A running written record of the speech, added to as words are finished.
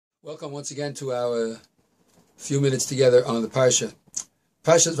Welcome once again to our few minutes together on the Parsha.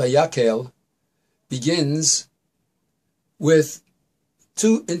 Parshat Vayakhel begins with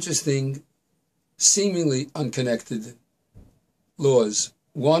two interesting, seemingly unconnected laws.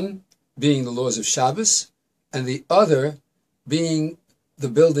 One being the laws of Shabbos, and the other being the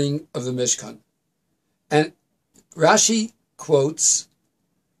building of the Mishkan. And Rashi quotes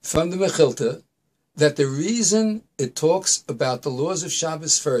from the Mechilta that the reason it talks about the laws of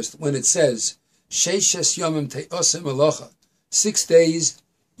Shabbos first, when it says, Sheishes Yomim Te'osem Melacha, 6 days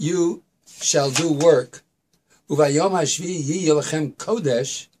you shall do work, Uvayom HaShvi Yi Yelachem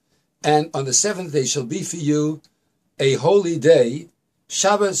Kodesh, and on the 7th day shall be for you a holy day,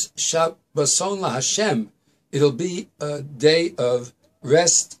 Shabbos Shabboson LaHashem, it'll be a day of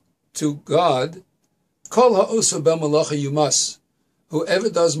rest to God. Kol ha'oso bel melacha yumas, whoever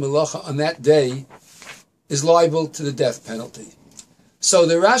does melacha on that day is liable to the death penalty. So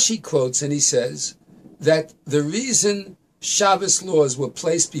the Rashi quotes and he says that the reason Shabbos laws were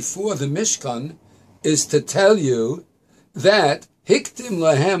placed before the Mishkan is to tell you that Hiktim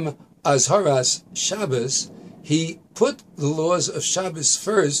Lahem Azharas Shabbos, he put the laws of Shabbos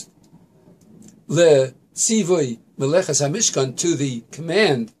first, Le Tzivui Melechas HaMishkan, to the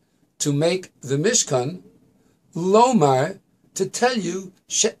command to make the Mishkan, Lomar, to tell you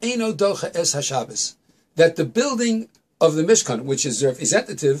She'eno Docha Es HaShabbos, that the building of the Mishkan, which is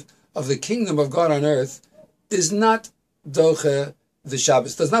representative of the kingdom of God on earth, is not doche the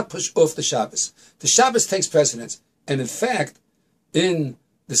Shabbos, does not push off the Shabbos. The Shabbos takes precedence. And in fact, in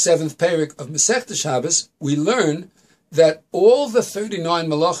the 7th parak of Masechta Shabbos, we learn that all the 39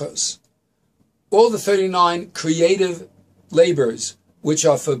 malachos, all the 39 creative labors which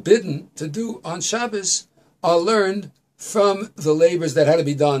are forbidden to do on Shabbos, are learned from the labors that had to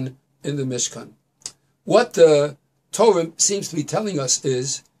be done in the Mishkan. What the Torah seems to be telling us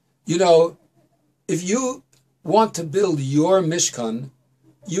is, if you want to build your Mishkan,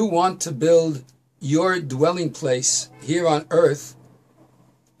 you want to build your dwelling place here on earth,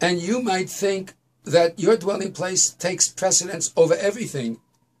 and you might think that your dwelling place takes precedence over everything.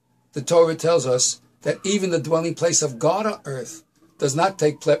 The Torah tells us that even the dwelling place of God on earth does not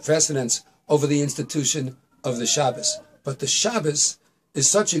take precedence over the institution of the Shabbos. But the Shabbos is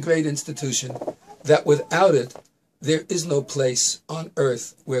such a great institution that without it, there is no place on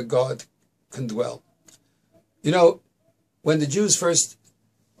earth where God can dwell. When the Jews first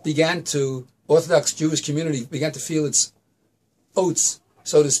Orthodox Jewish community began to feel its oats,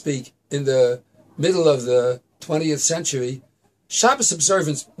 so to speak, in the middle of the 20th century, Shabbos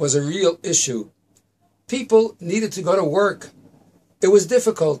observance was a real issue. People needed to go to work. It was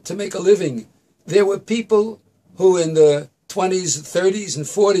difficult to make a living. There were people who in the 20s, 30s, and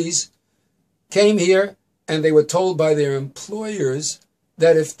 40s came here and they were told by their employers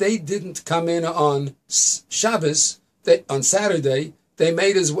that if they didn't come in on Shabbos, on Saturday, they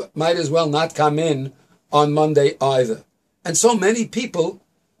might as well not come in on Monday either. And so many people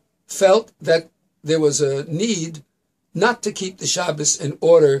felt that there was a need not to keep the Shabbos in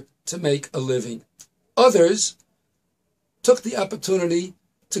order to make a living. Others took the opportunity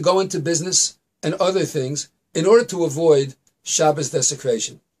to go into business and other things in order to avoid Shabbos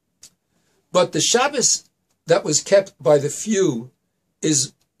desecration. But the Shabbos that was kept by the few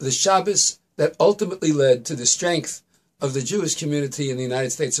is the Shabbos that ultimately led to the strength of the Jewish community in the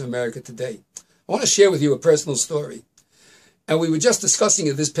United States of America today. I want to share with you a personal story. And we were just discussing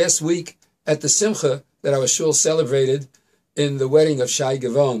it this past week at the Simcha that our shul celebrated in the wedding of Shai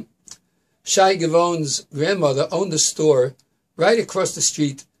Gavon. Shai Gavon's grandmother owned a store right across the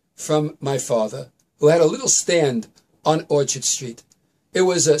street from my father, who had a little stand on Orchard Street. It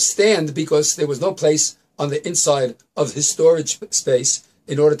was a stand because there was no place on the inside of his storage space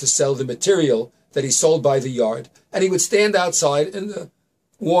in order to sell the material that he sold by the yard. And he would stand outside in the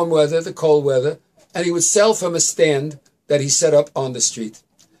warm weather, the cold weather, and he would sell from a stand that he set up on the street.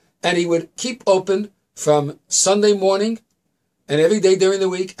 And he would keep open from Sunday morning and every day during the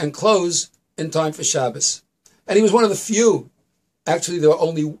week and close in time for Shabbos. And he was one of the few. Actually, there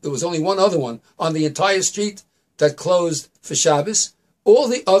was only one other one on the entire street that closed for Shabbos. All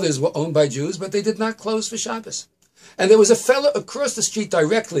the others were owned by Jews, but they did not close for Shabbos. And there was a fellow across the street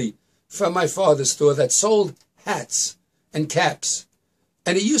directly from my father's store that sold hats and caps.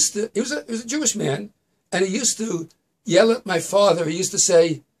 And he was a Jewish man, and he used to yell at my father. He used to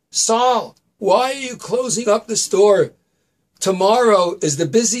say, "Saul, why are you closing up the store? Tomorrow is the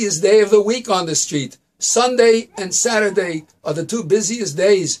busiest day of the week on the street. Sunday and Saturday are the two busiest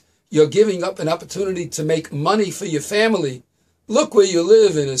days. You're giving up an opportunity to make money for your family. Look where you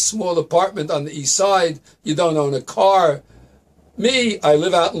live, in a small apartment on the east side. You don't own a car. Me, I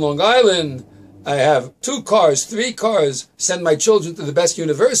live out in Long Island. I have 2 cars, 3 cars, send my children to the best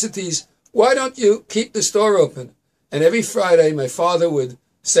universities. Why don't you keep the store open? And every Friday, my father would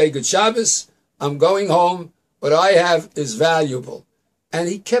say, Good Shabbos, I'm going home. What I have is valuable. And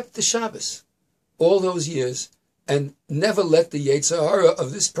he kept the Shabbos all those years and never let the Yetzer Hara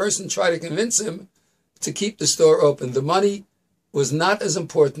of this person try to convince him to keep the store open. The money was not as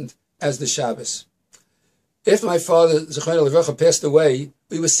important as the Shabbos. After my father, Zechron Levracha, passed away,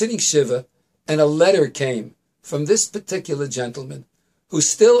 we were sitting Shiva, and a letter came from this particular gentleman who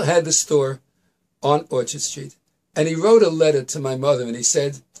still had the store on Orchard Street. And he wrote a letter to my mother, and he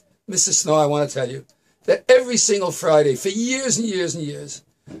said, Mrs. Snow, I want to tell you that every single Friday, for years and years and years,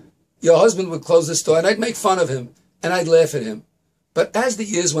 your husband would close the store, and I'd make fun of him, and I'd laugh at him. But as the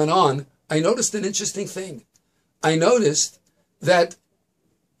years went on, I noticed an interesting thing. I noticed that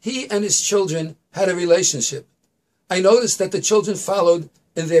he and his children had a relationship. I noticed that the children followed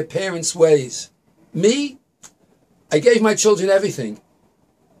in their parents' ways. Me, I gave my children everything,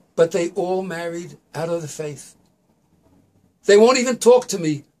 but they all married out of the faith. They won't even talk to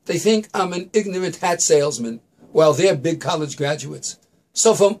me. They think I'm an ignorant hat salesman, while they're big college graduates.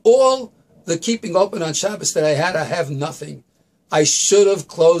 So from all the keeping open on Shabbos that I had, I have nothing. I should have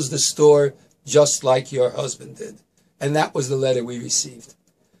closed the store just like your husband did. And that was the letter we received,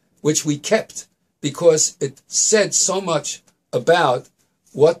 which we kept because it said so much about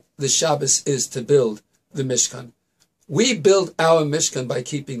what the Shabbos is to build the Mishkan. We build our Mishkan by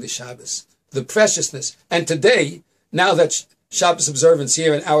keeping the Shabbos, the preciousness. And today, now that Shabbos observance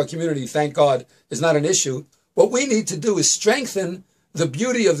here in our community, thank God, is not an issue, what we need to do is strengthen the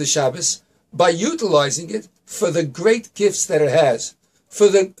beauty of the Shabbos by utilizing it for the great gifts that it has, for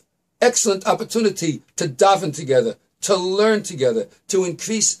the excellent opportunity to daven together, to learn together, to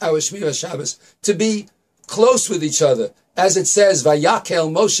increase our Shmira Shabbos, to be close with each other. As it says, Vayakhel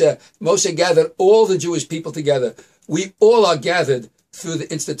Moshe, Moshe gathered all the Jewish people together. We all are gathered through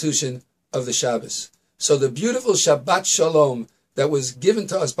the institution of the Shabbos. So the beautiful Shabbat Shalom that was given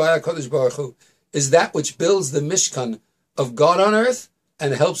to us by HaKadosh Baruch Hu is that which builds the Mishkan of God on earth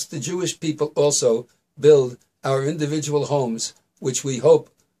and helps the Jewish people also build our individual homes, which we hope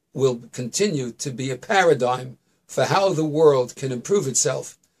will continue to be a paradigm for how the world can improve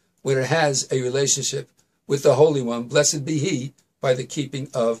itself when it has a relationship with the Holy One. Blessed be He by the keeping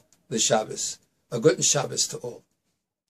of the Shabbos. A good Shabbos to all.